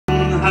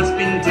has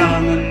been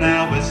done and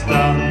now it's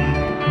done,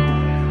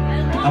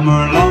 and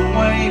we're a long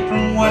way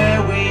from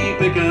where we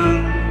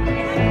begun.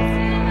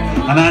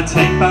 And I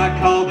take back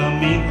all the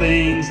mean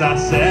things I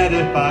said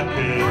if I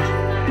could,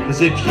 'cause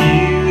if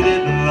you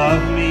didn't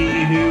love me,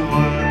 who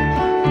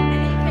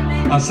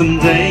would? On some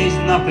days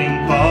nothing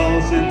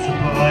falls into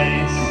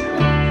place,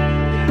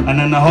 and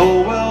then the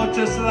whole world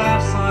just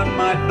laughs on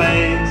my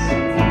face.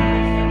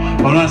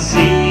 When I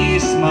see you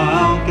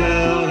smile,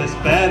 girl, it's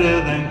better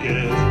than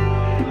good.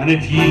 And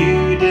if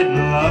you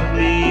didn't love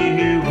me,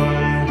 who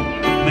would?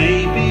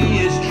 Maybe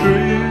it's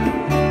true,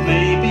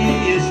 maybe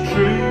it's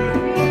true,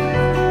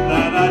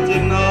 that I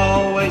didn't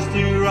always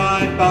do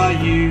right by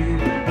you.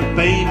 But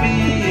baby,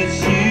 it's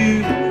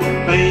you,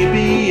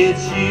 baby,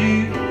 it's you.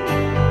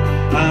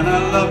 And I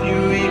love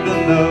you even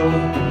though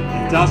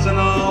it doesn't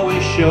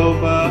always show,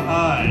 but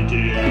I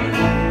do.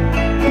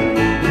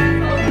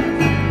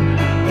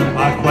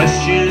 I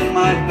question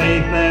my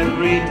faith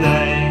every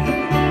day,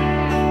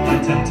 my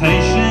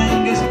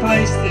temptation gets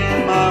placed in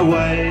my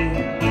way.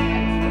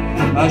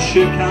 I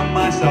should count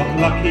myself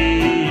lucky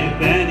if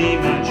any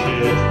man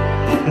should,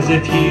 'cause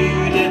if you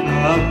didn't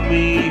love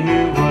me, who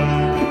would?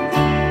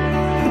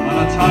 On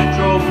a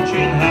tightrope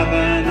between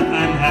heaven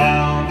and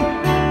hell,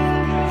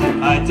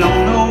 I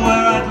don't know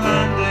where I'd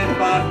land if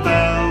I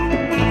fell.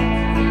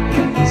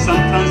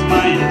 Sometimes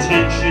my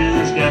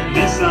intentions get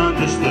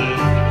misunderstood.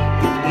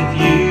 If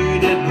you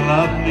didn't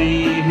love me,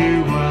 who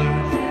would?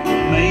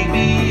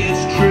 Maybe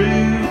it's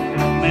true,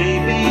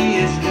 maybe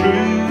it's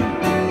true,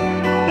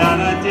 that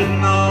I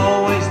didn't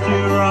always do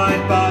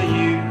right by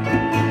you.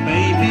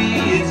 Maybe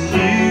it's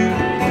you,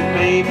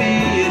 maybe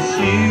it's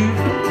you,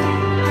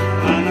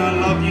 and I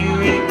love you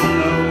even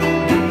though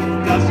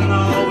it doesn't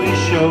always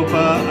show,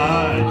 but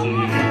I do.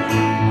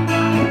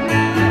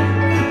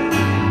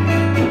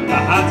 I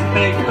had to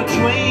pick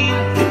between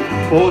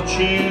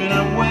fortune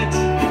and wit,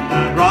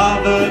 I'd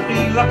rather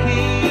be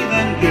lucky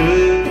than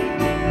good.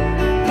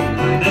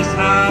 And this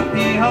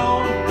happy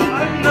home,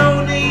 I've no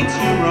need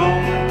to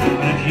roam,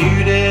 and if you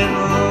didn't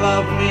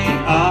love me,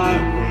 I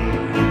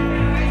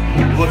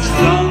would. What's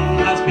done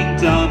has been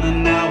done and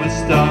now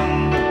it's done,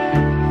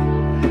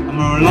 and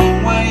we're a long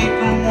way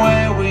from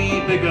where we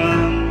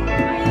begun.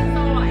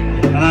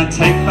 And I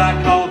take back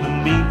all the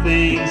mean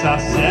things I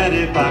said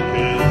if I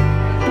could,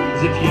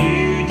 'cause if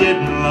you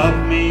didn't love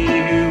me,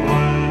 who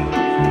would?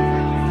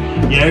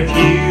 Yeah, if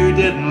you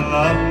didn't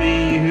love me,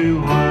 who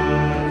would?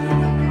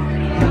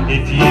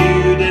 If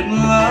you didn't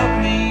love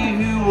me,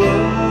 who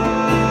would?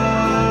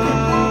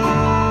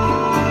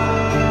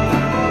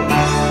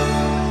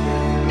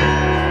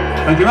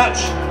 Thank you very much.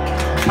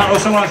 Pat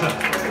Rowles,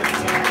 songwriter.